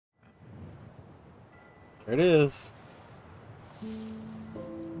There it is.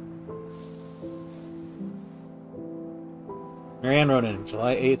 Marianne Ronan,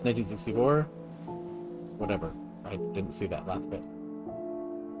 July 8th, 1964. Whatever. I didn't see that last bit.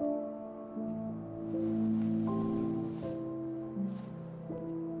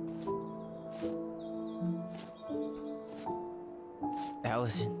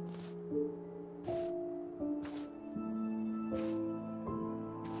 Allison.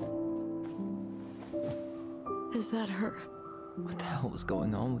 Is that her? What the hell was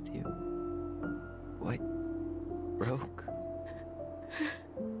going on with you? What broke?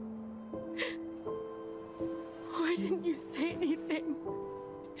 Why didn't you say anything?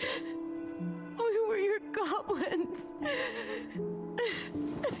 We were your goblins.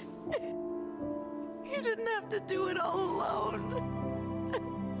 You didn't have to do it all alone.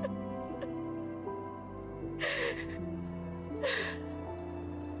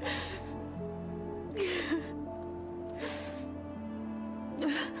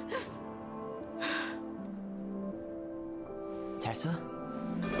 Tessa?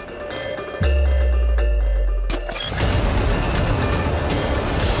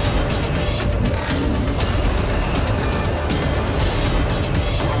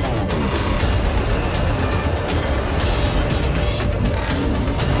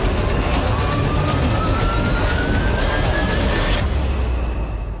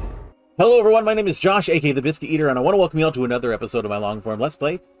 Hello everyone, my name is Josh, aka the Biscuit Eater, and I want to welcome you all to another episode of my long-form Let's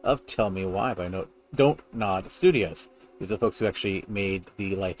Play of Tell Me Why by DONTNOD Studios. These are folks who actually made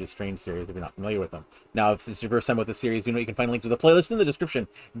the Life is Strange series, if you're not familiar with them. Now, if this is your first time with the series, you know you can find a link to the playlist in the description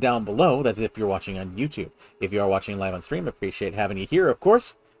down below. That's if you're watching on YouTube. If you are watching live on stream, I appreciate having you here, of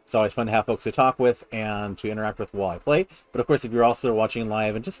course. It's always fun to have folks to talk with and to interact with while I play. But of course, if you're also watching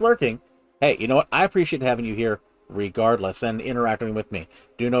live and just lurking, hey, you know what? I appreciate having you here regardless and interacting with me.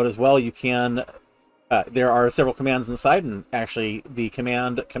 Do note as well, you can there are several commands inside, and actually the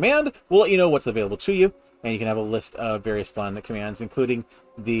command will let you know what's available to you, and you can have a list of various fun commands, including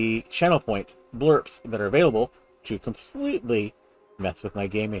the channel point blurps that are available to completely mess with my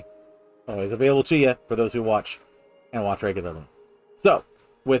gaming. Always available to you for those who watch and watch regularly. So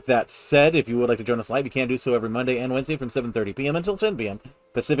with that said, if you would like to join us live, you can do so every Monday and Wednesday from 7:30 p.m. until 10 p.m.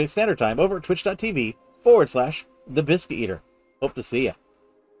 Pacific Standard Time over at twitch.tv/The Biscuit Eater. Hope to see you.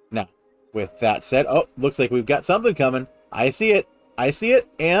 Now, with that said, oh, looks like we've got something coming. I see it. I see it.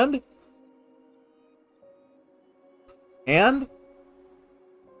 And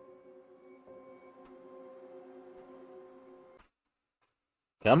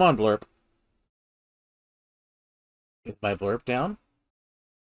come on, blurp. Is my blurp down?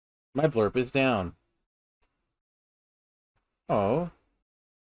 My blurp is down. Oh.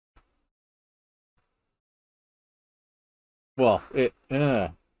 Well, I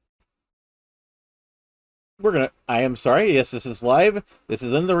am sorry. Yes, this is live. This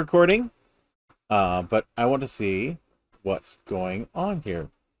is in the recording. But I want to see what's going on here.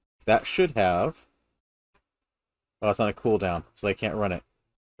 That should have... Oh, it's on a cooldown, so I can't run it.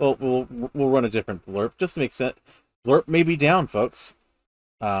 Well, we'll run a different blurp, just to make sense. Blurp may be down, folks.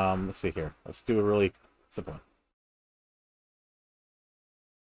 Let's see here. Let's do a really simple one.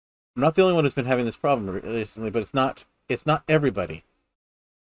 I'm not the only one who's been having this problem recently, but it's not everybody.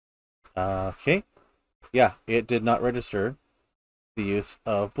 Okay. Yeah, it did not register the use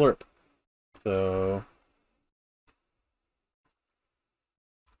of blurp. So,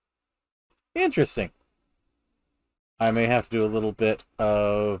 interesting. I may have to do a little bit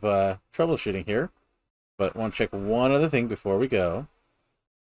of troubleshooting here, but I want to check one other thing before we go.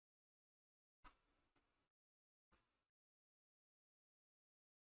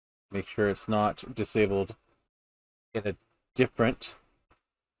 Make sure it's not disabled in a different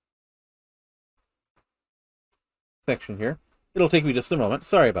section here. It'll take me just a moment.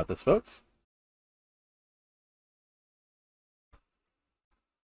 Sorry about this, folks.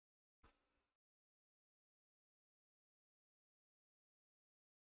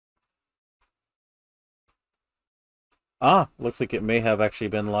 Ah, looks like it may have actually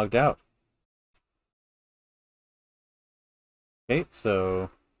been logged out. Okay, so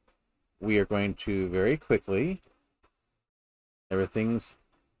we are going to very quickly, everything's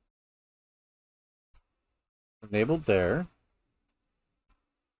enabled there.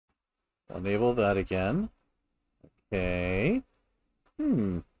 Enable that again. Okay.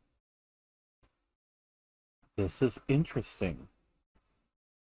 This is interesting.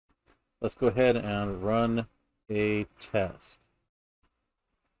 Let's go ahead and run a test.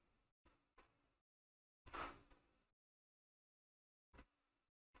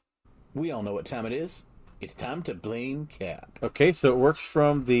 We all know what time it is. It's time to blame Cap. Okay, so it works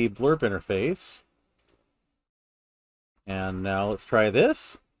from the blurb interface. And now let's try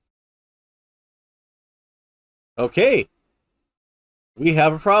this. Okay. We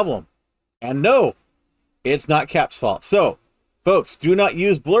have a problem. And no, it's not Cap's fault. So, folks, do not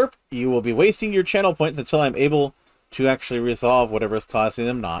use Blurp. You will be wasting your channel points until I'm able to actually resolve whatever is causing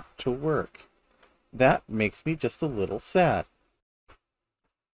them not to work. That makes me just a little sad.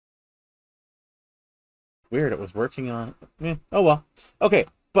 Weird, it was working on... oh well. Okay,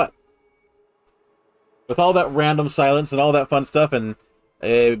 but with all that random silence and all that fun stuff, and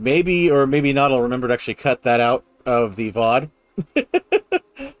maybe or maybe not, I'll remember to actually cut that out of the VOD.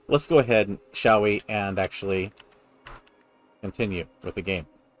 Let's go ahead, shall we, and actually continue with the game.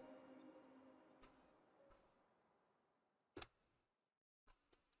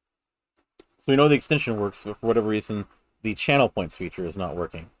 So we know the extension works, but for whatever reason, the channel points feature is not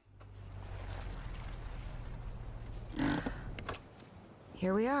working.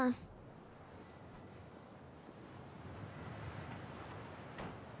 Here we are.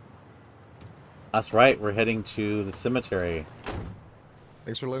 That's right, we're heading to the cemetery.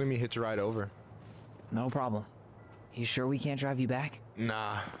 Thanks for letting me hitch a ride over. No problem. You sure we can't drive you back?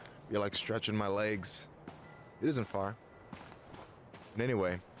 Nah, you're like stretching my legs. It isn't far. And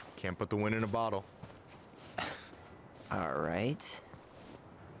anyway, can't put the wind in a bottle. All right.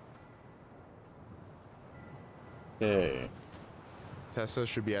 Okay. Tessa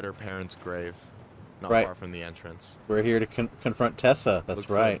should be at her parents' grave, not Right. far from the entrance. We're here to confront Tessa, that's Look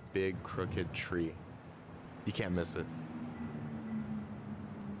for right. a big crooked tree. You can't miss it.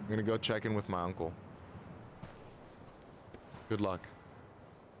 I'm gonna go check in with my uncle. Good luck.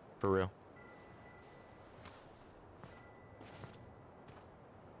 For real.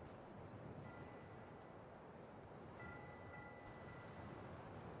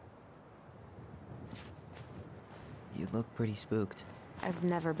 You look pretty spooked. I've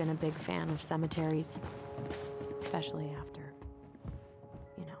never been a big fan of cemeteries, especially after,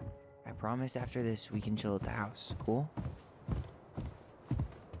 you know. I promise after this we can chill at the house. Cool?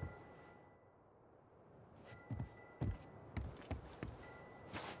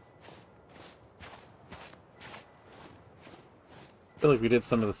 I feel like we did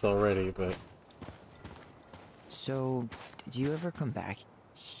some of this already, but... So, did you ever come back?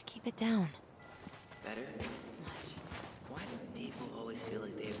 Shh, keep it down. Better? Much. Why do people always feel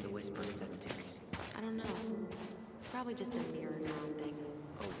like they have to whisper in cemeteries? I don't know. Probably just a mirror neuron thing.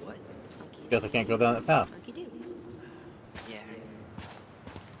 Oh, what? Guess I can't go down that path. Monkey do. Yeah.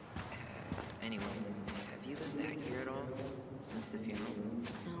 Anyway, have you been back here at all? Since the funeral?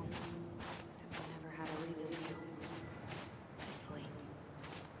 No. I've never had a reason to. Thankfully.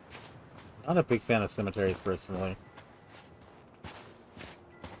 I'm not a big fan of cemeteries, personally.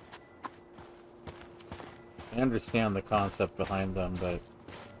 I understand the concept behind them, but...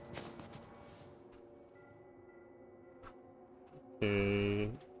 Okay...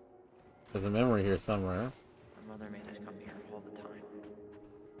 There's a memory here somewhere. Our mother made us come here all the time.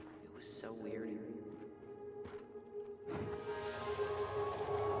 It was so weird.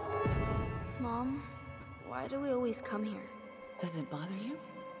 Mom, why do we always come here? Does it bother you?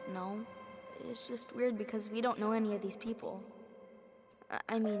 No, it's just weird because we don't know any of these people.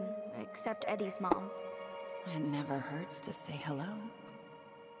 I mean, except Eddie's mom. It never hurts to say hello.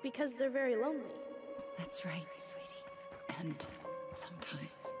 Because they're very lonely. That's right, sweetie. And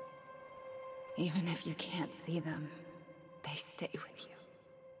sometimes, even if you can't see them, they stay with you.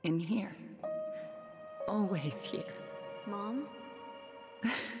 In here. Always here. Mom?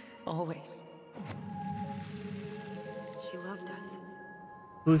 Always. She loved us.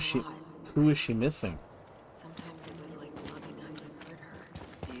 Who is she? Who is she missing? Sometimes it was like loving us hurt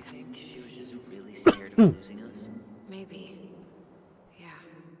her. Do you think she was just really scared of losing us? Maybe. Yeah.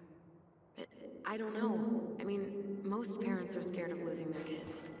 But I don't know. I mean, most parents are scared of losing their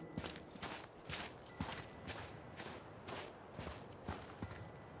kids.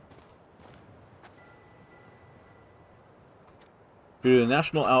 Due to the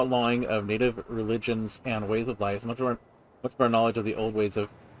national outlawing of native religions and ways of life, much of our knowledge of the old ways of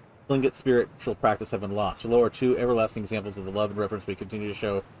Tlingit spiritual practice have been lost. Below are two everlasting examples of the love and reverence we continue to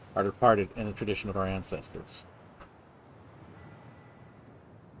show our departed in the tradition of our ancestors.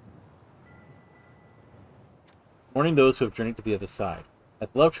 Mourning those who have journeyed to the other side. As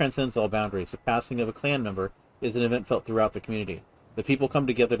love transcends all boundaries, the passing of a clan member is an event felt throughout the community. The people come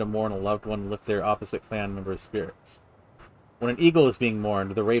together to mourn a loved one and lift their opposite clan member's spirits. When an eagle is being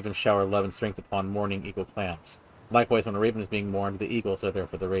mourned, the ravens shower love and strength upon mourning eagle clans. Likewise, when a raven is being mourned, the eagles are there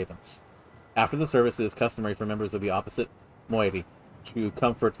for the ravens. After the service, it is customary for members of the opposite moiety to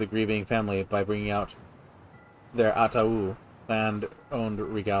comfort the grieving family by bringing out their atau, clan-owned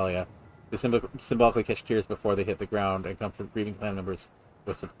regalia. They symbolically catch tears before they hit the ground and comfort grieving clan members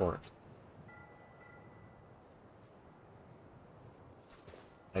with support.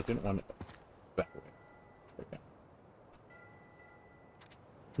 I didn't want to back away. Okay.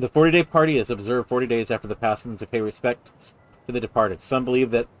 The 40-day party is observed 40 days after the passing to pay respect to the departed. Some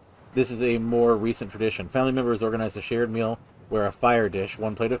believe that this is a more recent tradition. Family members organize a shared meal where a fire dish,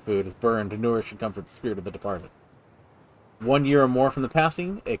 one plate of food, is burned to nourish and comfort the spirit of the departed. 1 year or more from the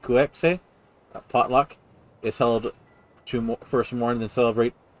passing, a kuekse, a potluck, is held to first mourn and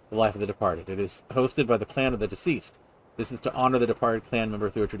celebrate the life of the departed. It is hosted by the clan of the deceased. This is to honor the departed clan member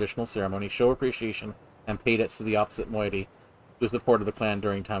through a traditional ceremony, show appreciation, and pay debts to the opposite moiety who supported the clan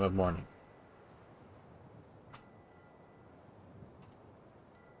during time of mourning.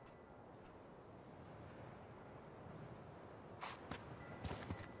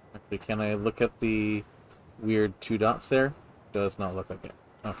 Actually, can I look at the weird 2 dots there? Does not look like it.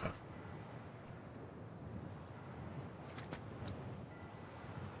 Okay.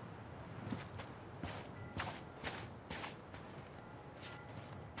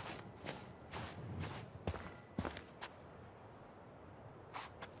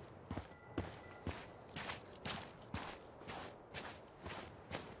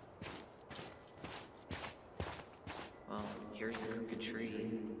 Well, here's the crooked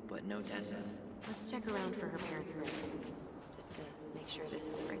tree, but no Tessa. Let's check around for her parents' grave, just to make sure this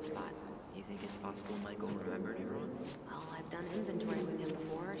is the right spot. You think it's possible Michael remembered everyone? Well, I've done inventory with him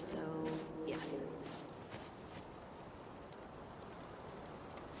before, so yes.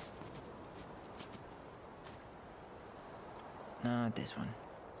 Not this one.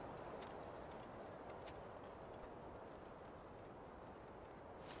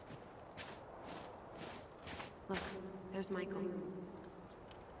 Look, there's Michael.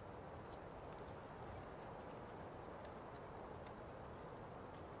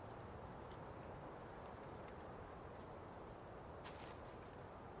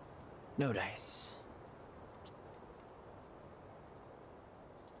 No dice.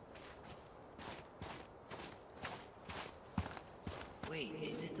 Wait,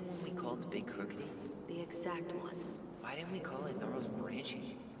 is this the one we called the Big Crookedy? The exact one. Why didn't we call it Gnarls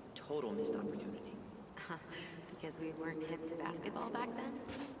Branching? Total missed opportunity. Because we weren't hip to basketball back then?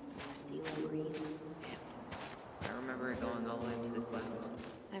 Or CeeLo Green? Yeah. I remember it going all the way to the clouds.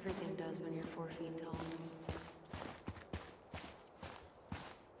 Everything does when you're 4 feet tall.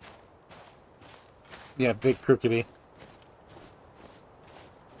 Yeah, Big Crookedy.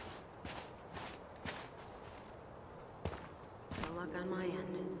 No luck on my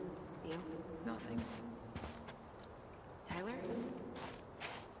end. You? Nothing. Tyler?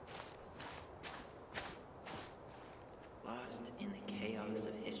 Lost in the chaos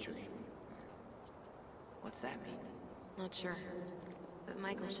of history. What's that mean? Not sure. But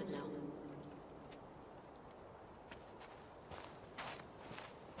Michael should know.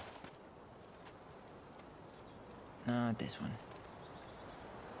 Not this one.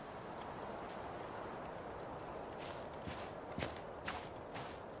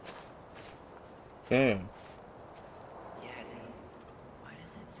 Okay. Yazzie. Why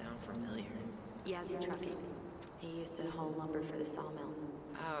does that sound familiar? Yazzie Trucking. He used to haul lumber for the sawmill.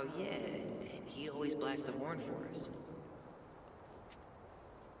 Oh, yeah. And he'd always blast the horn for us.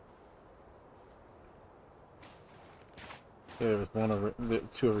 Yeah, there was one over,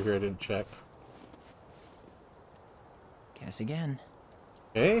 2 over here I didn't check. Guess again.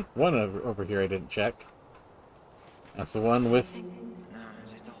 Okay, 1 over here I didn't check. That's the one with... No,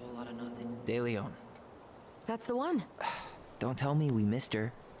 just a whole lot of nothing. De Leon. That's the one. Don't tell me we missed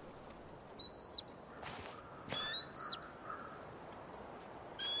her.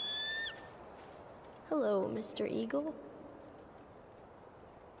 Hello, Mr. Eagle.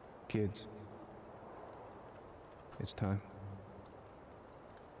 Kids, it's time.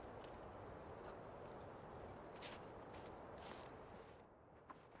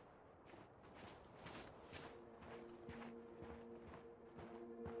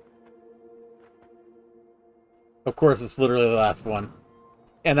 Of course, it's literally the last one.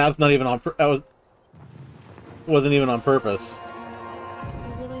 And that's not even on... wasn't even on purpose.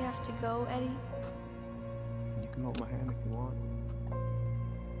 You really have to go, Eddie? You can hold my hand if you want.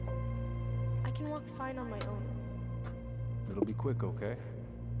 I can walk fine on my own. It'll be quick, okay?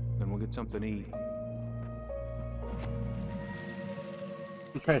 Then we'll get something to eat.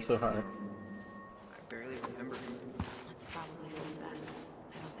 You try so hard. I barely remember. That's probably for the best.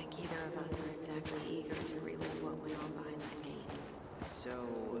 I don't think either of us are exactly eager to relive what went on behind that gate. So...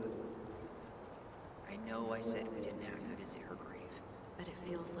 I know I said we didn't have to visit her grave. But it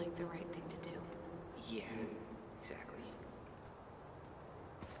feels like the right thing to do. Yeah, exactly.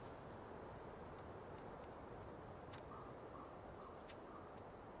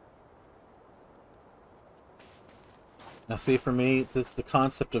 Now, see, for me, this the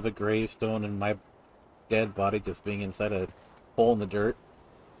concept of a gravestone and my dead body just being inside a hole in the dirt.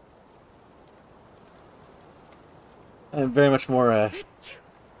 And very much more,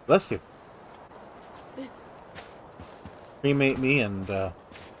 bless you. Cremate me and,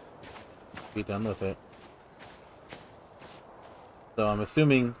 be done with it. So I'm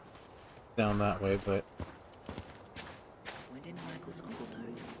assuming down that way, but... When did Michael's uncle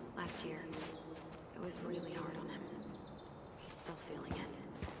die? Last year. It was really hard on him. He's still feeling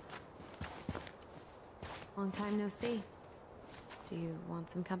it. Long time no see. Do you want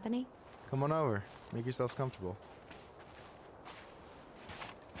some company? Come on over. Make yourselves comfortable.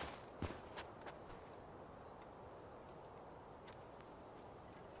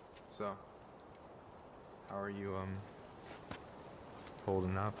 So, how are you,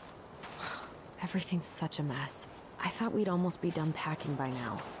 holding up? Everything's such a mess. I thought we'd almost be done packing by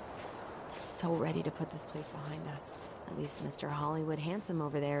now. I'm so ready to put this place behind us. At least Mr. Hollywood Handsome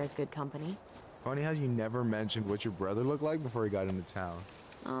over there is good company. Funny how you never mentioned what your brother looked like before he got into town.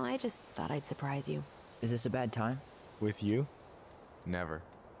 Oh, I just thought I'd surprise you. Is this a bad time? With you? Never.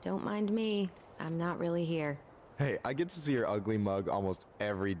 Don't mind me. I'm not really here. Hey, I get to see your ugly mug almost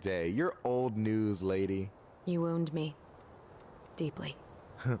every day. You're old news, lady. You wound me. Deeply.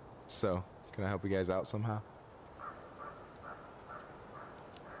 So, can I help you guys out somehow?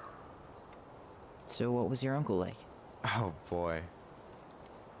 So what was your uncle like? Oh boy.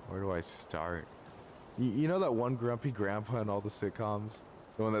 Where do I start? You know that one grumpy grandpa in all the sitcoms?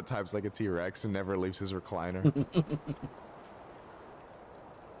 The one that types like a T-Rex and never leaves his recliner?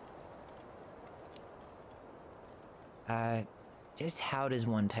 Just how does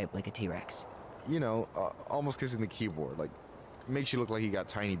one type like a T-Rex? You know, almost kissing the keyboard. Like, makes you look like you got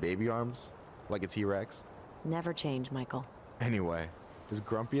tiny baby arms. Like a T-Rex. Never change, Michael. Anyway, as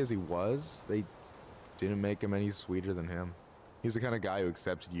grumpy as he was, they didn't make him any sweeter than him. He's the kind of guy who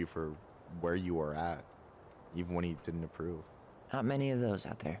accepted you for where you were at, even when he didn't approve. Not many of those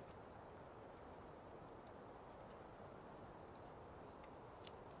out there.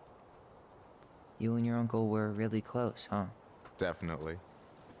 You and your uncle were really close, huh? Definitely.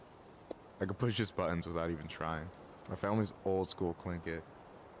 I could push his buttons without even trying. My family's old school Tlingit.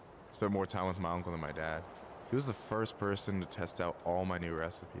 Spent more time with my uncle than my dad. He was the first person to test out all my new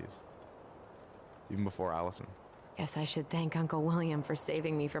recipes. Even before Allison. Guess I should thank Uncle William for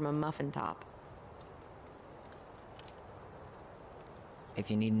saving me from a muffin top. If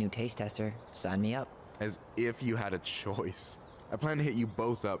you need a new taste tester, sign me up. As if you had a choice. I plan to hit you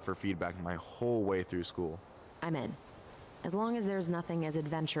both up for feedback my whole way through school. I'm in. As long as there's nothing as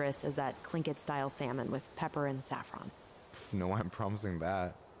adventurous as that Tlingit-style salmon with pepper and saffron. Pff, no, I'm promising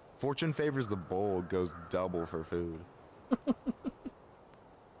that. Fortune favors the bold, goes double for food.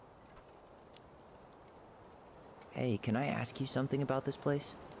 Hey, can I ask you something about this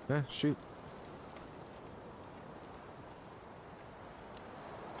place? Shoot.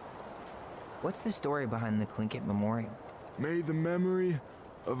 What's the story behind the Tlingit Memorial? May the memory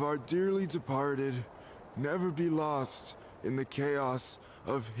of our dearly departed never be lost in the chaos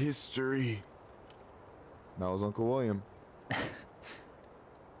of history. That was Uncle William.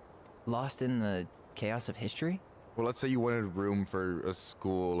 Lost in the chaos of history? Well, let's say you wanted room for a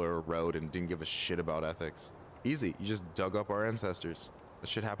school or a road and didn't give a shit about ethics. Easy, you just dug up our ancestors. That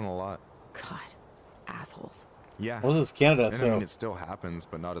shit happened a lot. God, assholes. Yeah. Well, this is Canada, and so... I mean, it still happens,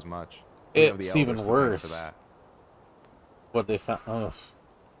 but not as much. We have the It's even elders to thank worse. for that. What they found... Oh.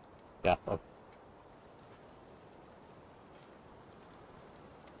 Yeah. Oh.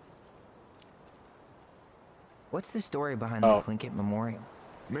 What's the story behind the Tlingit Memorial?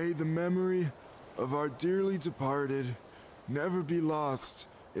 May the memory of our dearly departed never be lost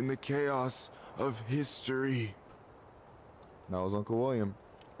in the chaos of history. That was Uncle William.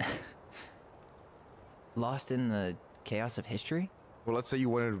 Lost in the chaos of history? Well, let's say you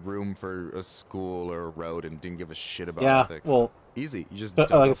wanted room for a school or a road and didn't give a shit about Yeah, ethics. well... Easy, you just But,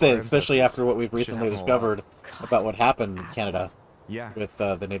 dug like I up say, our especially ancestors. after what we've Shit recently happened a lot. discovered God, about what happened in assholes. Canada Yeah. with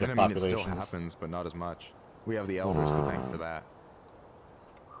the native And I mean, it populations. still happens, but not as much. We have the elders to thank for that.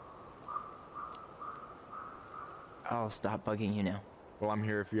 I'll stop bugging you now. Well, I'm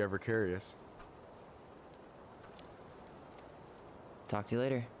here if you're ever curious. Talk to you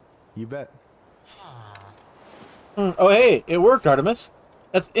later. You bet. Oh, hey, it worked, Artemis.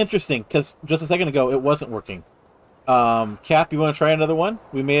 That's interesting, because just a second ago, it wasn't working. Cap, you want to try another one?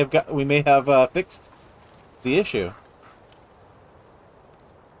 We may have fixed the issue.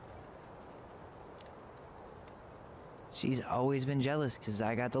 She's always been jealous because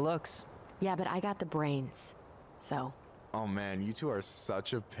I got the looks. Yeah, but I got the brains. So, Oh man, you two are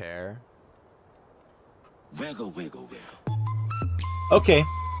such a pair. Wiggle, wiggle, wiggle. Okay.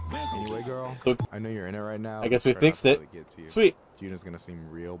 Anyway, girl, So, I know you're in it right now. I guess we Try not fixed to it. let get to you. Sweet. Juna's gonna seem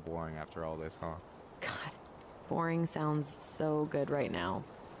real boring after all this, huh? God, boring sounds so good right now.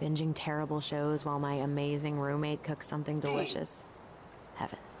 Binging terrible shows while my amazing roommate cooks something delicious.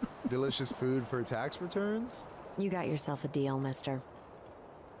 Heaven. Delicious food for tax returns? You got yourself a deal, mister.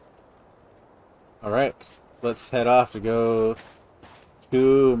 All right. Let's head off to go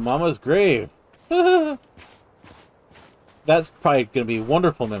to Mama's grave. That's probably going to be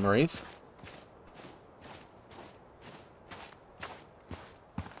wonderful memories.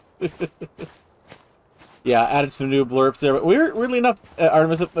 Yeah, added some new blurbs there. But we were, weirdly enough,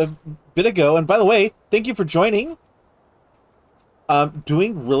 Artemis, a bit ago. And by the way, thank you for joining.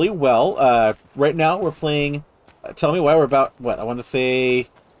 Doing really well. Right now, we're playing... tell me why we're about... What? I want to say...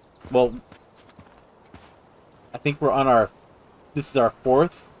 Well... I think we're on our... This is our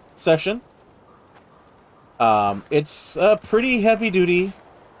 4th session. It's a pretty heavy-duty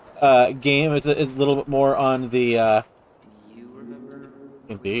game. It's a little bit more on the... Do you remember?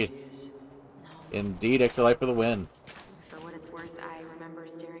 Indeed. Indeed, Extra Life for the win. For what it's worth, I remember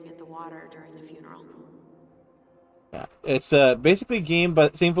staring at the water during the funeral. Yeah. It's basically a game by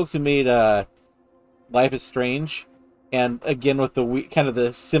the same folks who made Life is Strange. And again, with the kind of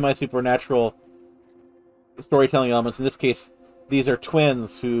the semi-supernatural storytelling elements. In this case, these are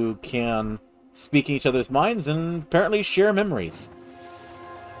twins who can speak in each other's minds and apparently share memories.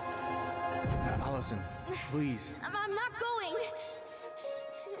 Allison, please. I'm not going.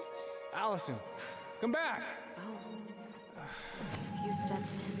 Allison, come back. Oh. A few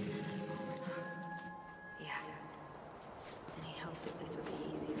steps in. Yeah. Any hope that this would be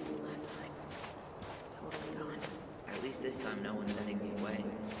easier than last time? Totally gone. At least this time no one's sending me away.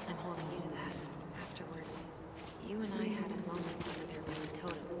 I'm holding you to that. Afterwards, you and I had a moment under their blue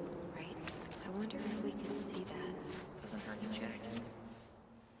totem, right? I wonder if we can see that. Doesn't hurt to check.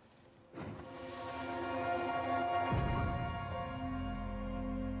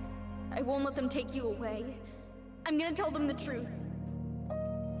 I won't let them take you away. I'm gonna tell them the truth.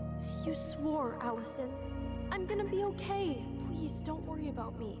 You swore, Allison. I'm gonna be okay. Please don't worry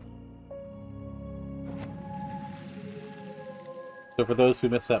about me. So for those who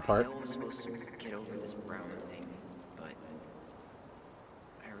missed that I part, know I'm supposed to get over this brown thing, but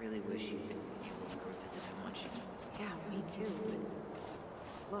I really wish you'd been able to go visit him much. Yeah, me too,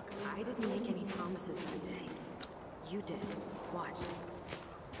 but look, I didn't make any promises that day. You did. Watch.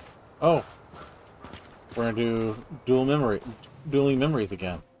 oh, we're gonna do dueling memories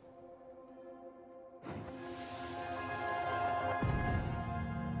again.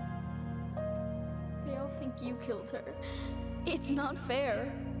 They all think you killed her. It's not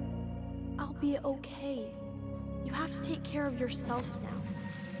fair. I'll be okay. You have to take care of yourself now.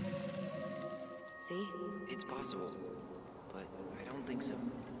 See? It's possible, but I don't think so.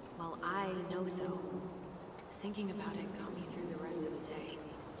 Well, I know so. Thinking about it got me through the rest of the day.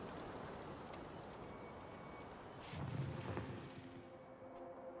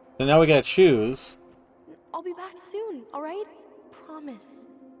 So now we gotta choose. I'll be back soon, all right? Promise.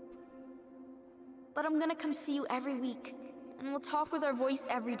 But I'm gonna come see you every week, and we'll talk with our voice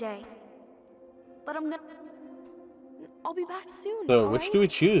every day. But I'll be back soon. So all which right? do we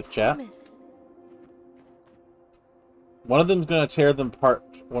choose, chat? Promise. One of them's gonna tear them apart.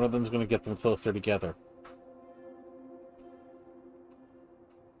 One of them's gonna get them closer together.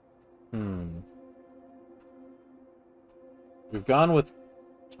 We've gone with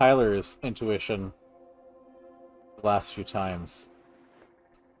Tyler's intuition the last few times.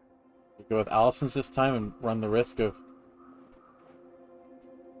 We go with Allison's this time and run the risk of...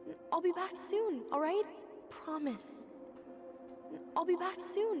 I'll be back soon, all right? Promise. I'll be back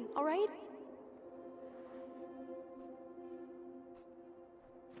soon, all right?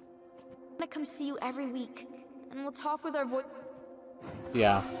 I'm gonna come see you every week, and we'll talk with our voice.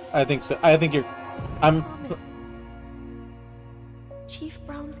 Yeah, I think so. I think you're... Promise. Chief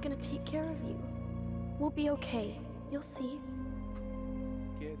Brown's gonna take care of you. We'll be okay. You'll see.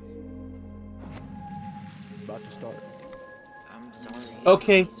 Kids. About to start. I'm sorry. it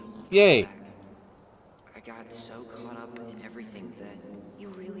Okay, took me so long to get yay. back. I got so caught up in everything that You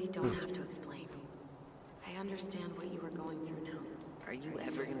really don't have to explain. I understand what you were going through now. Are you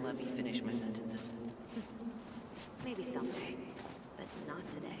ever gonna let me finish my sentences? Maybe someday, but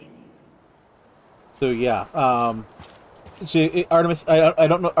not today. So yeah, so Artemis, I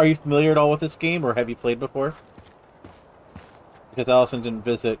don't know, are you familiar at all with this game, or have you played before? Because Allison didn't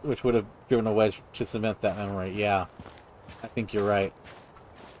visit, which would have driven a wedge to cement that memory. Yeah, I think you're right.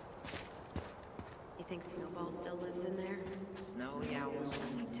 You think Snowball still lives in there? Snowy owls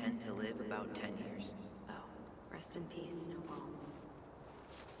only tend to live about 10 years. Oh. Rest in peace, Snowball.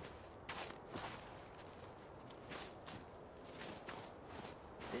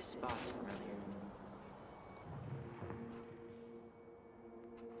 This spot's familiar.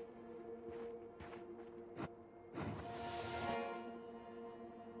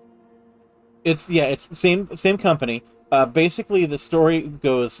 It's same company. Basically, the story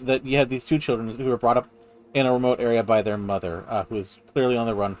goes that you had these two children who were brought up in a remote area by their mother, who was clearly on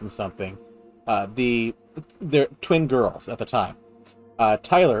the run from something. They're twin girls at the time.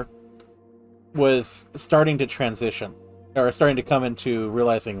 Tyler was starting to transition, or starting to come into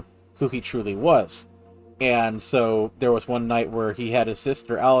realizing who he truly was. And so there was one night where he had his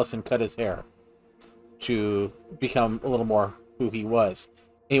sister Allison cut his hair to become a little more who he was.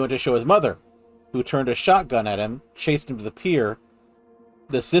 And he went to show his mother, who turned a shotgun at him, chased him to the pier.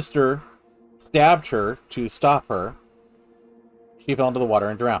 The sister stabbed her to stop her. She fell into the water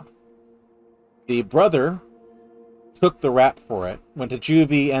and drowned. The brother took the rap for it, went to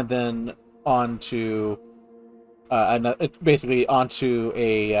juvie, and then onto basically onto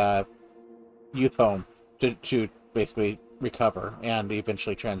a youth home to basically recover and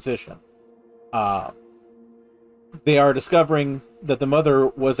eventually transition. They are discovering that the mother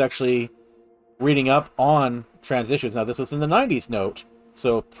was actually reading up on transitions. Now, this was in the 90s note,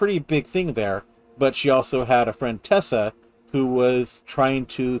 so pretty big thing there. But she also had a friend, Tessa, who was trying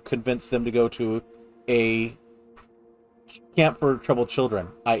to convince them to go to a camp for troubled children,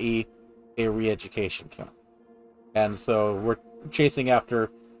 i.e. a re-education camp. And so we're chasing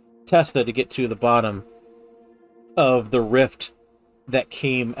after Tessa to get to the bottom of the rift that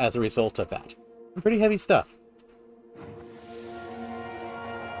came as a result of that. Pretty heavy stuff.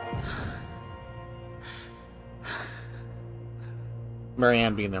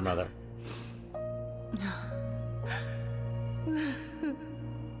 Marianne being their mother.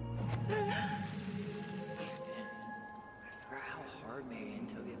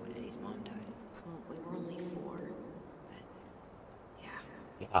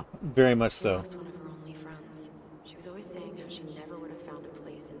 Very much so. We lost one of her only friends. She was always saying how she never would have found a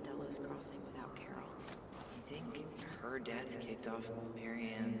place in Delos Crossing without Carol. You think her death kicked off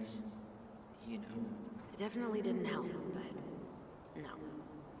Marianne's, you know? It definitely didn't help, but no.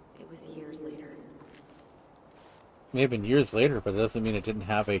 It was years later. May have been years later, but it doesn't mean it didn't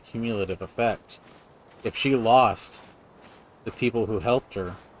have a cumulative effect. If she lost the people who helped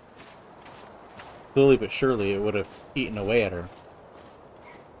her, slowly but surely it would have eaten away at her.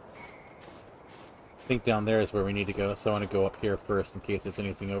 I think down there is where we need to go, so I want to go up here first in case there's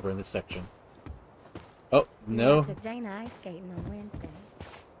anything over in this section. Oh, no. I took Dana ice skating on Wednesday.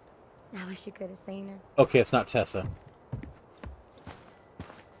 I wish you could have seen her. Okay, it's not Tessa.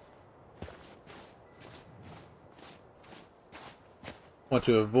 Want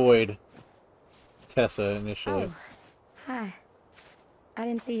to avoid Tessa initially. Oh, hi. I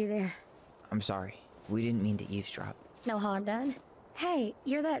didn't see you there. I'm sorry. We didn't mean to eavesdrop. No harm done. Hey,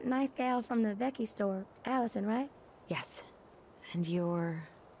 you're that nice gal from the Becky store, Allison, right? Yes. And you're...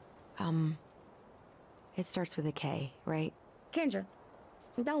 It starts with a K, right? Kendra.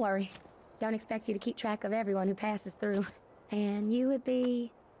 Don't worry. Don't expect you to keep track of everyone who passes through. And you would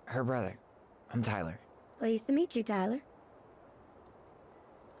be... Her brother. I'm Tyler. Pleased to meet you, Tyler.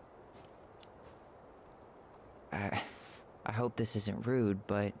 I hope this isn't rude,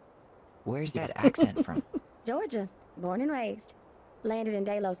 but where's that accent from? Georgia. Born and raised. Landed in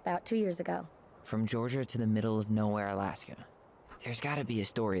Delos about 2 years ago. From Georgia to the middle of nowhere, Alaska. There's gotta be a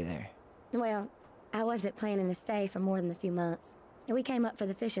story there. Well, I wasn't planning to stay for more than a few months. And we came up for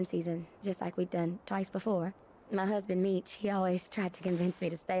the fishing season, just like we'd done twice before. My husband, Meech, he always tried to convince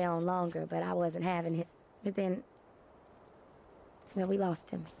me to stay on longer, but I wasn't having it. But then... well, we lost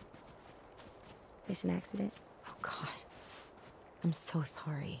him. Fishing accident. Oh, God. I'm so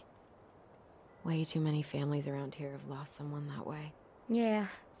sorry. Way too many families around here have lost someone that way. Yeah,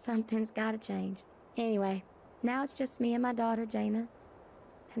 something's gotta change. Anyway, now it's just me and my daughter, Jaina.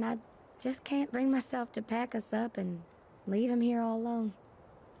 And I just can't bring myself to pack us up and leave him here all alone.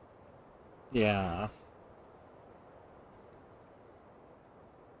 Yeah.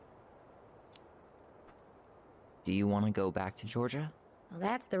 Do you want to go back to Georgia? Well,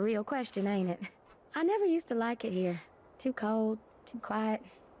 that's the real question, ain't it? I never used to like it here. Too cold, too quiet,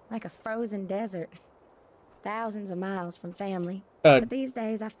 like a frozen desert. Thousands of miles from family. But these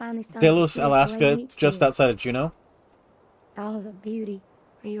days, I finally started Delos, Alaska, just outside of Juneau? All of the beauty.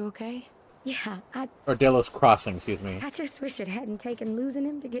 Are you okay? Yeah, Or Delos Crossing, excuse me. I just wish it hadn't taken losing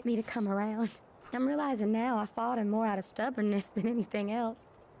him to get me to come around. I'm realizing now I fought him more out of stubbornness than anything else.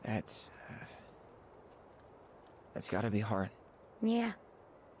 That's gotta be hard. Yeah.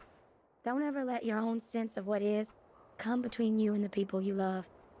 Don't ever let your own sense of what is come between you and the people you love.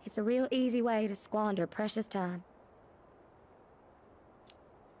 It's a real easy way to squander precious time.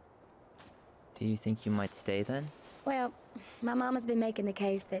 Do you think you might stay then? Well, my mama's been making the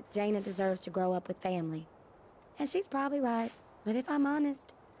case that Jaina deserves to grow up with family. And she's probably right. But if I'm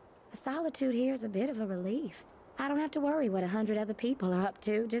honest, the solitude here is a bit of a relief. I don't have to worry what 100 other people are up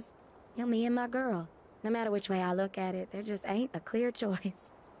to, just, me and my girl. No matter which way I look at it, there just ain't a clear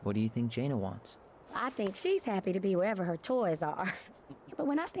choice. What do you think Jaina wants? I think she's happy to be wherever her toys are. But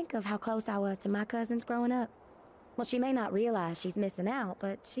when I think of how close I was to my cousins growing up, well, she may not realize she's missing out,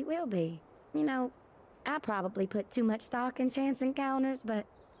 but she will be. I probably put too much stock in chance encounters, but...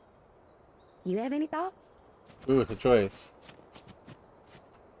 You have any thoughts? Ooh, it's a choice.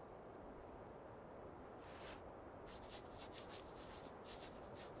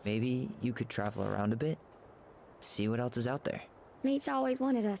 Maybe you could travel around a bit, see what else is out there. Meech always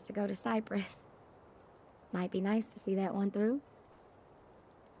wanted us to go to Cyprus. Might be nice to see that one through.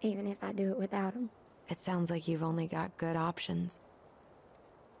 Even if I do it without him. It sounds like you've only got good options.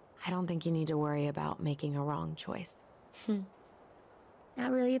 I don't think you need to worry about making a wrong choice. I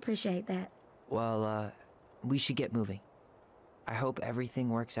really appreciate that. Well, we should get moving. I hope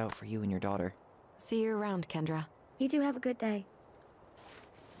everything works out for you and your daughter. See you around, Kendra. You two have a good day.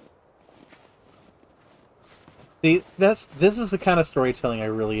 See, this is the kind of storytelling I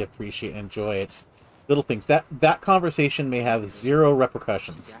really appreciate and enjoy. It's little things. That conversation may have zero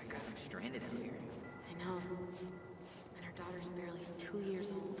repercussions. Got him stranded out here. I know. And her daughter's barely 2 years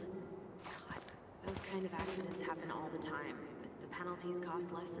old. God, those kind of accidents happen all the time, but the penalties cost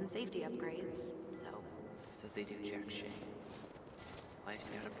less than safety upgrades, So they do jack shit. Life's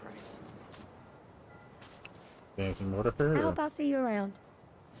got a price. Anything more to her? I hope I'll see you around.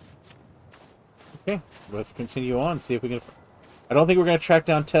 Okay, let's continue on, see if we can... I don't think we're going to track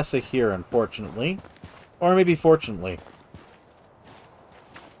down Tessa here, unfortunately. Or maybe fortunately.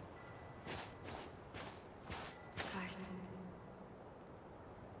 Hi.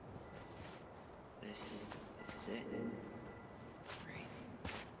 This is it? Right?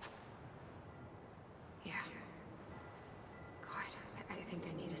 yeah. God, I think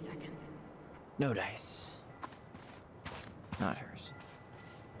I need a second. No dice. Not hers.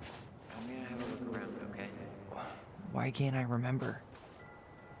 I'm gonna have a look around, okay? Why can't I remember?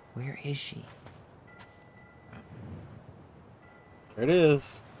 Where is she? There it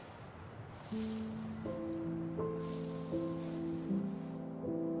is.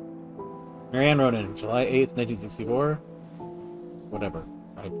 Marianne Ronan, July 8th, 1964. Whatever.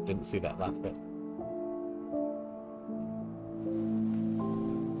 I didn't see that last bit.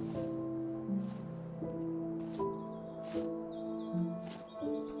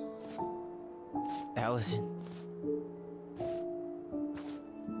 Allison.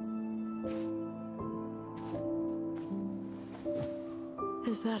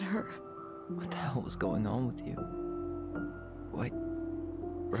 Is that her? What the hell was going on with you? What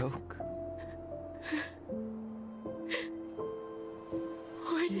broke?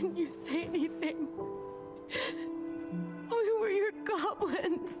 Why didn't you say anything? We were your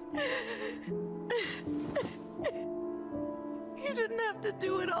goblins. You didn't have to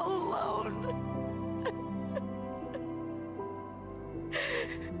do it all alone.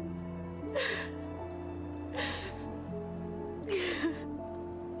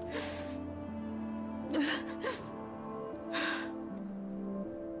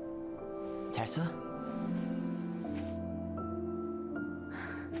 Tessa?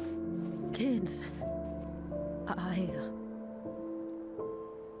 Kids,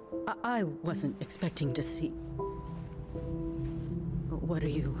 I wasn't expecting to see. What are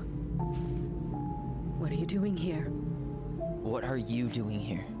you doing here? What are you doing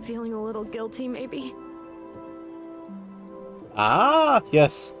here? Feeling a little guilty, maybe? Ah,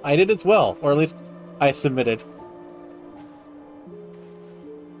 yes, I did as well. Or at least I submitted.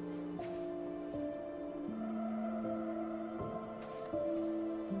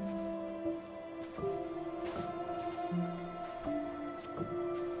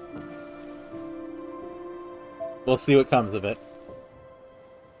 We'll see what comes of it.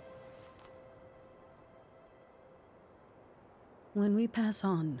 When we pass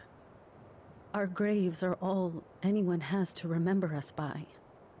on, our graves are all anyone has to remember us by.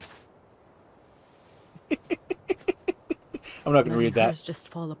 I'm not going to read that. Hers just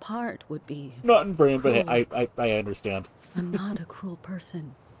fall apart would be Not in brain, but cruel. hey, I understand. I'm not a cruel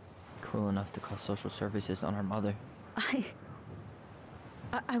person. Cruel enough to call social services on our mother.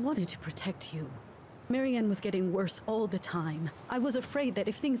 I wanted to protect you. Marianne was getting worse all the time. I was afraid that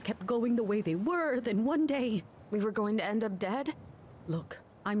if things kept going the way they were, then one day... We were going to end up dead? Look,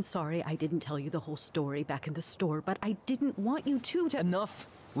 I'm sorry I didn't tell you the whole story back in the store, but I didn't want you to Enough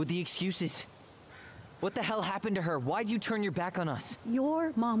with the excuses. What the hell happened to her? Why'd you turn your back on us?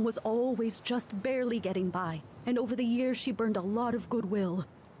 Your mom was always just barely getting by, and over the years she burned a lot of goodwill.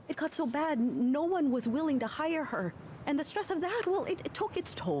 It got so bad, no one was willing to hire her, and the stress of that, well, it took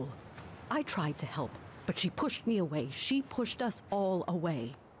its toll. I tried to help, but she pushed me away. She pushed us all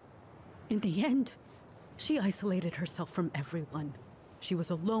away. In the end, she isolated herself from everyone. She was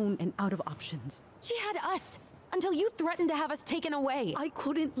alone and out of options. She had us until you threatened to have us taken away. I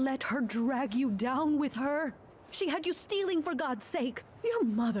couldn't let her drag you down with her. She had you stealing for God's sake. Your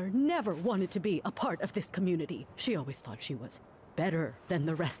mother never wanted to be a part of this community. She always thought she was better than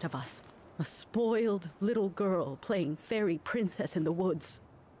the rest of us. A spoiled little girl playing fairy princess in the woods.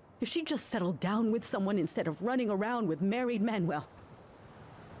 If she just settled down with someone instead of running around with married men, well...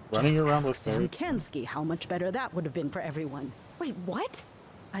 Running just around ask with Sam Kansky how much better that would have been for everyone. Wait, what?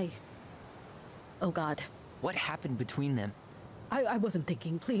 Oh God. What happened between them? I wasn't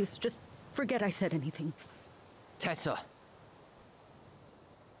thinking. Please, just forget I said anything. Tessa!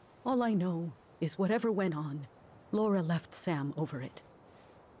 All I know is whatever went on, Laura left Sam over it.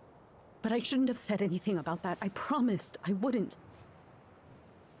 But I shouldn't have said anything about that. I promised I wouldn't.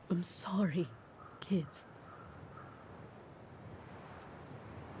 I'm sorry, kids.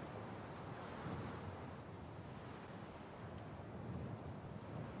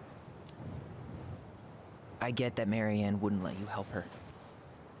 I get that Marianne wouldn't let you help her.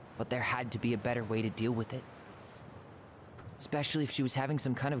 But there had to be a better way to deal with it. Especially if she was having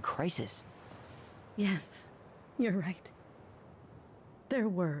some kind of crisis. Yes, you're right. There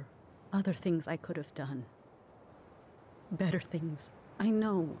were other things I could have done. Better things. I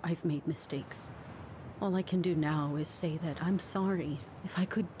know I've made mistakes. All I can do now is say that I'm sorry. If I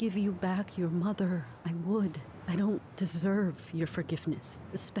could give you back your mother, I would. I don't deserve your forgiveness,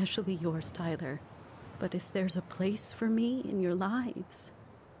 especially yours, Tyler. But if there's a place for me in your lives,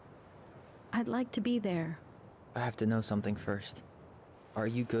 I'd like to be there. I have to know something first. Are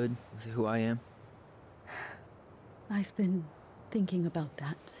you good with who I am? I've been thinking about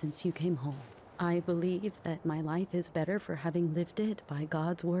that since you came home. I believe that my life is better for having lived it by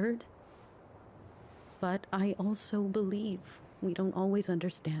God's word. But I also believe we don't always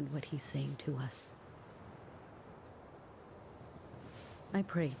understand what he's saying to us. I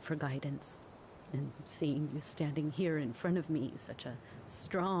prayed for guidance. And seeing you standing here in front of me, such a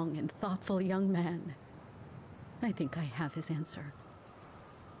strong and thoughtful young man, I think I have his answer.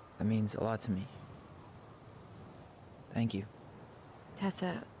 That means a lot to me. Thank you.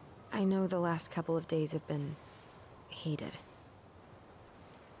 Tessa, I know the last couple of days have been heated.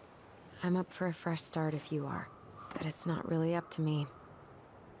 I'm up for a fresh start if you are, but it's not really up to me.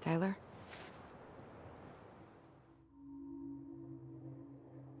 Tyler?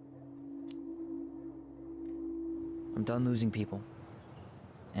 I'm done losing people.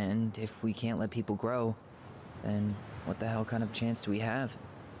 And if we can't let people grow, then what the hell kind of chance do we have?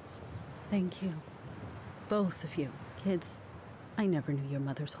 Thank you. Both of you. Kids, I never knew your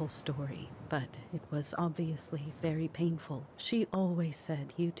mother's whole story, but it was obviously very painful. She always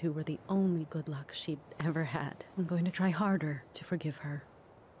said you two were the only good luck she'd ever had. I'm going to try harder to forgive her.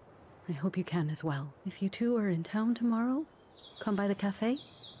 I hope you can as well. If you two are in town tomorrow, come by the cafe.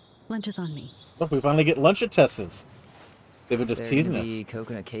 Lunch is on me. Look, we finally get lunch at Tessa's. They've been just teasing us. Be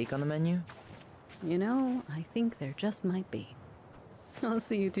coconut cake on the menu? You know, I think there just might be. I'll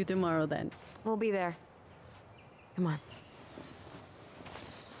see you two tomorrow then. We'll be there. Come on.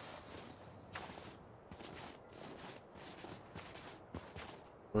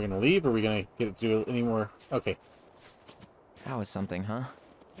 We're gonna leave, or are we gonna get to do any more? Okay. That was something, huh?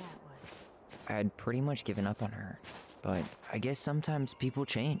 Yeah, it was. I had pretty much given up on her, but I guess sometimes people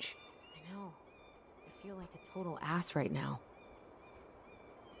change. I know. I feel like a total ass right now.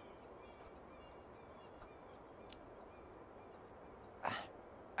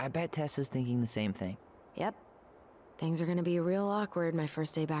 I bet Tessa's thinking the same thing. Yep. Things are gonna be real awkward my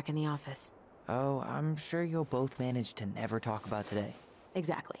first day back in the office. Oh, I'm sure you'll both manage to never talk about today.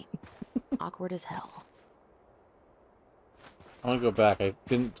 Exactly. Awkward as hell. I want to go back. I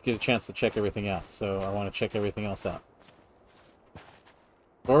didn't get a chance to check everything out, so I want to check everything else out.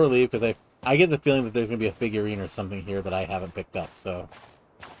 Before we leave, because I get the feeling that there's going to be a figurine or something here that I haven't picked up, so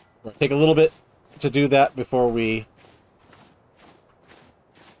we're going to take a little bit to do that before we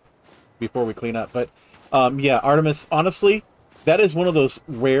clean up. But yeah, Artemis, honestly, that is one of those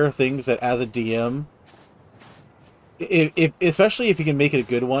rare things that as a DM, especially if you can make it a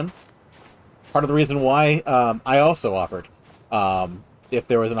good one, part of the reason why I also offered, if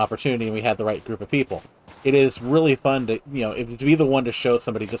there was an opportunity and we had the right group of people. it is really fun to, to be the one to show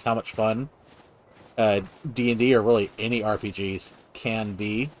somebody just how much fun D&D, or really any RPGs, can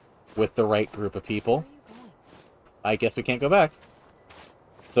be with the right group of people. I guess we can't go back.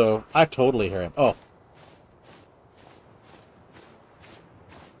 So, I totally hear him. Oh.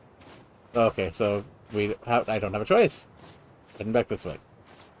 Okay, so I don't have a choice. Heading back this way.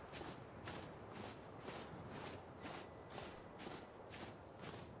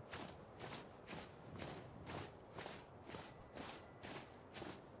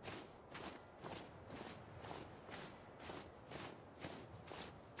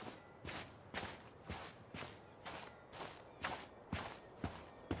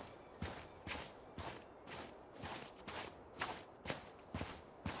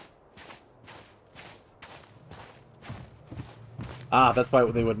 Ah, that's why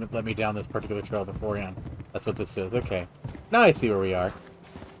they wouldn't let me down this particular trail beforehand. That's what this is. Okay. Now I see where we are.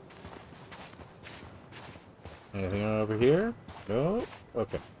 Anything over here? No?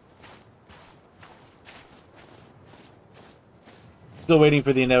 Okay. Still waiting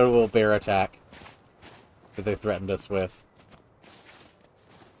for the inevitable bear attack that they threatened us with.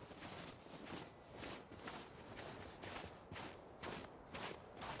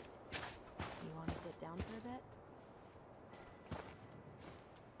 You want to sit down for a bit?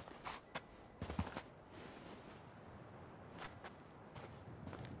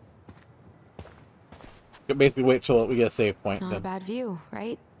 Basically wait till we get a save point. Not a bad view,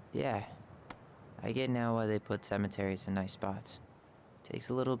 right? Yeah. I get now why they put cemeteries in nice spots. Takes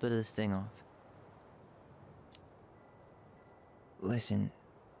a little bit of the sting off. Listen,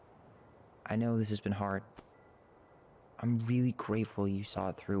 I know this has been hard. I'm really grateful you saw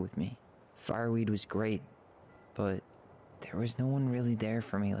it through with me. Fireweed was great, but there was no one really there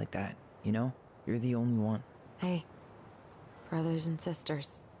for me like that, you know? You're the only one. Hey, brothers and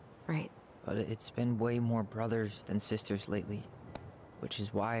sisters, right? But it's been way more brothers than sisters lately, which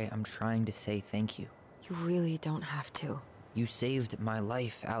is why I'm trying to say thank you. You really don't have to. You saved my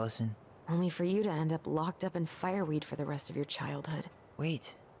life, Allison. Only for you to end up locked up in fireweed for the rest of your childhood.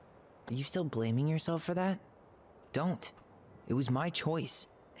 Wait, are you still blaming yourself for that? Don't. It was my choice.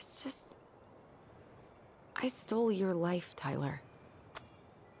 It's just... I stole your life, Tyler.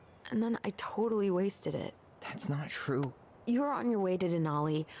 And then I totally wasted it. That's not true. You're on your way to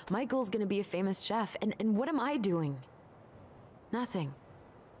Denali. Michael's gonna be a famous chef, and what am I doing? Nothing.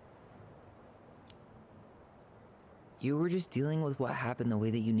 You were just dealing with what happened the way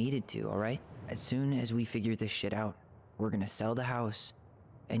that you needed to, alright? As soon as we figure this shit out, we're gonna sell the house,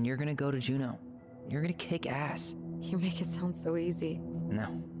 and you're gonna go to Juneau. You're gonna kick ass. You make it sound so easy.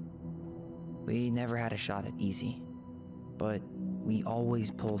 No. We never had a shot at easy. But we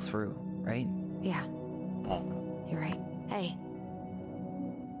always pull through, right? Yeah. You're right. Hey.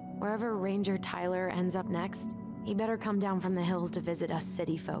 Wherever Ranger Tyler ends up next, he better come down from the hills to visit us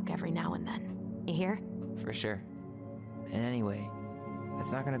city folk every now and then. You hear? For sure. And anyway,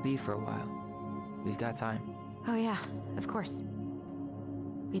 it's not gonna be for a while. We've got time. Oh yeah, of course.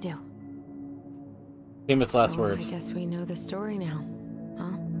 We do. Famous last So words. I guess we know the story now,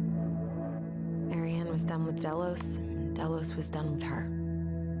 huh? Marianne was done with Delos, and Delos was done with her.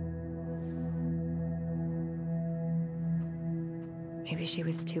 Maybe she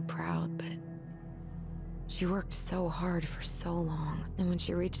was too proud, but she worked so hard for so long, and when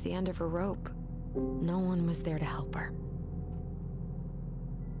she reached the end of her rope, no one was there to help her.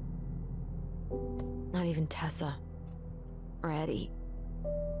 Not even Tessa or Eddie.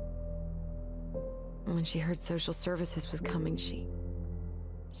 And when she heard social services was coming, she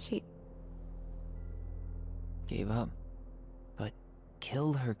Gave up. But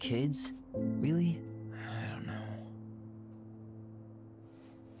killed her kids? Really? I don't know.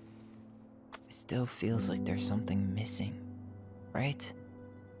 It still feels like there's something missing, right?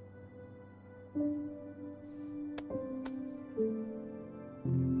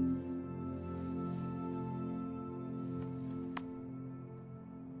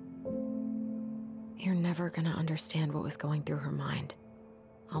 You're never gonna understand what was going through her mind.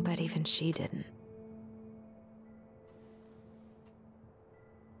 I'll bet even she didn't.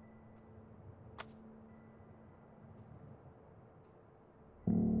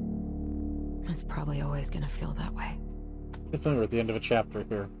 It's probably always gonna feel that way. We're at the end of a chapter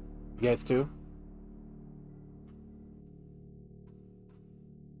here. You guys too?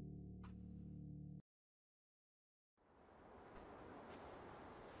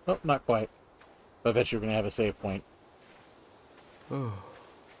 Oh, not quite. But I bet you're going to have a save point. I'm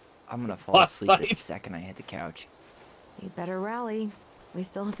gonna fall asleep the second I hit the couch. You'd better rally. We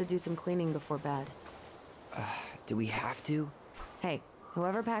still have to do some cleaning before bed. Do we have to? Hey,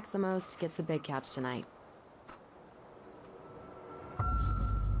 whoever packs the most gets the big couch tonight.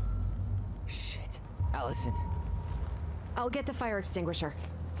 Allison. I'll get the fire extinguisher.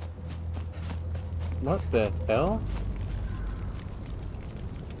 What the hell?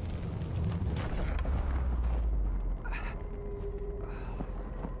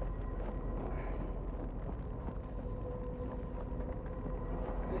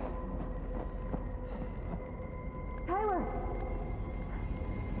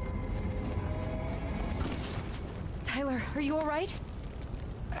 Tyler, are you all right?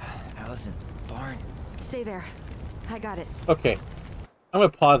 Allison, barn. Stay there. I got it. Okay. I'm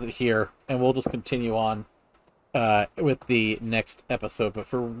going to pause it here, and we'll just continue on with the next episode. But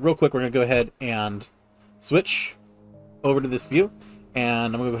for real quick, we're going to go ahead and switch over to this view,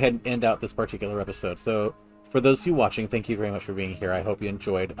 and I'm going to go ahead and end out this particular episode. So for those of you watching, thank you very much for being here. I hope you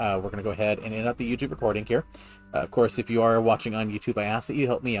enjoyed. We're going to go ahead and end out the YouTube recording here. Of course, if you are watching on YouTube, I ask that you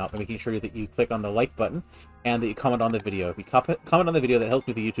help me out by making sure that you click on the like button and that you comment on the video. If you comment on the video, that helps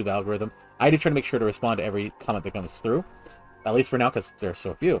with the YouTube algorithm. I do try to make sure to respond to every comment that comes through, at least for now, because there's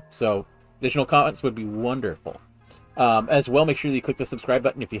so few. So additional comments would be wonderful. As well, make sure that you click the subscribe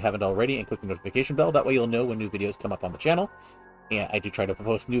button if you haven't already, and click the notification bell. That way you'll know when new videos come up on the channel. And I do try to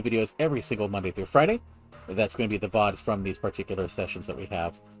post new videos every single Monday through Friday. That's going to be the VODs from these particular sessions that we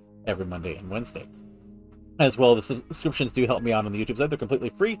have every Monday and Wednesday. As well, the subscriptions do help me out on the YouTube side. They're completely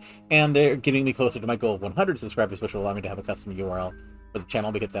free, and they're getting me closer to my goal of 100 subscribers, which will allow me to have a custom URL for the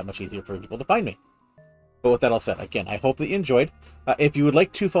channel, make it that much easier for people to find me. But with that all said, again, I hope that you enjoyed. If you would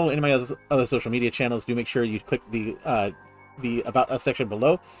like to follow any of my other social media channels, do make sure you click the About Us section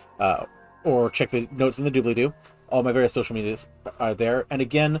below, or check the notes in the doobly-doo. All my various social medias are there. And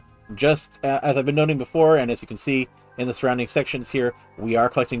again, just as I've been noting before, and as you can see in the surrounding sections here, we are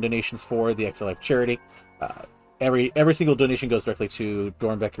collecting donations for the Extra Life charity. Every single donation goes directly to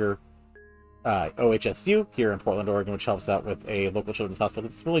Dornbecker OHSU here in Portland, Oregon, which helps out with a local children's hospital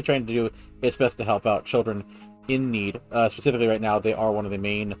that's really trying to do its best to help out children in need. Specifically right now, they are one of the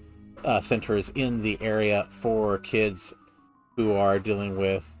main centers in the area for kids who are dealing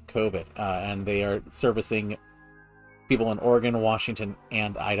with COVID, and they are servicing people in Oregon, Washington,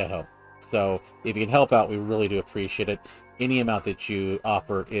 and Idaho. So if you can help out, we really do appreciate it. Any amount that you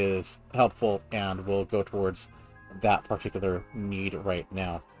offer is helpful and will go towards that particular need right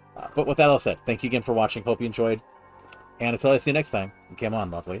now. But with that all said, thank you again for watching. Hope you enjoyed. And until I see you next time, come on,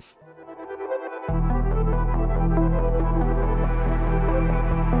 lovelies.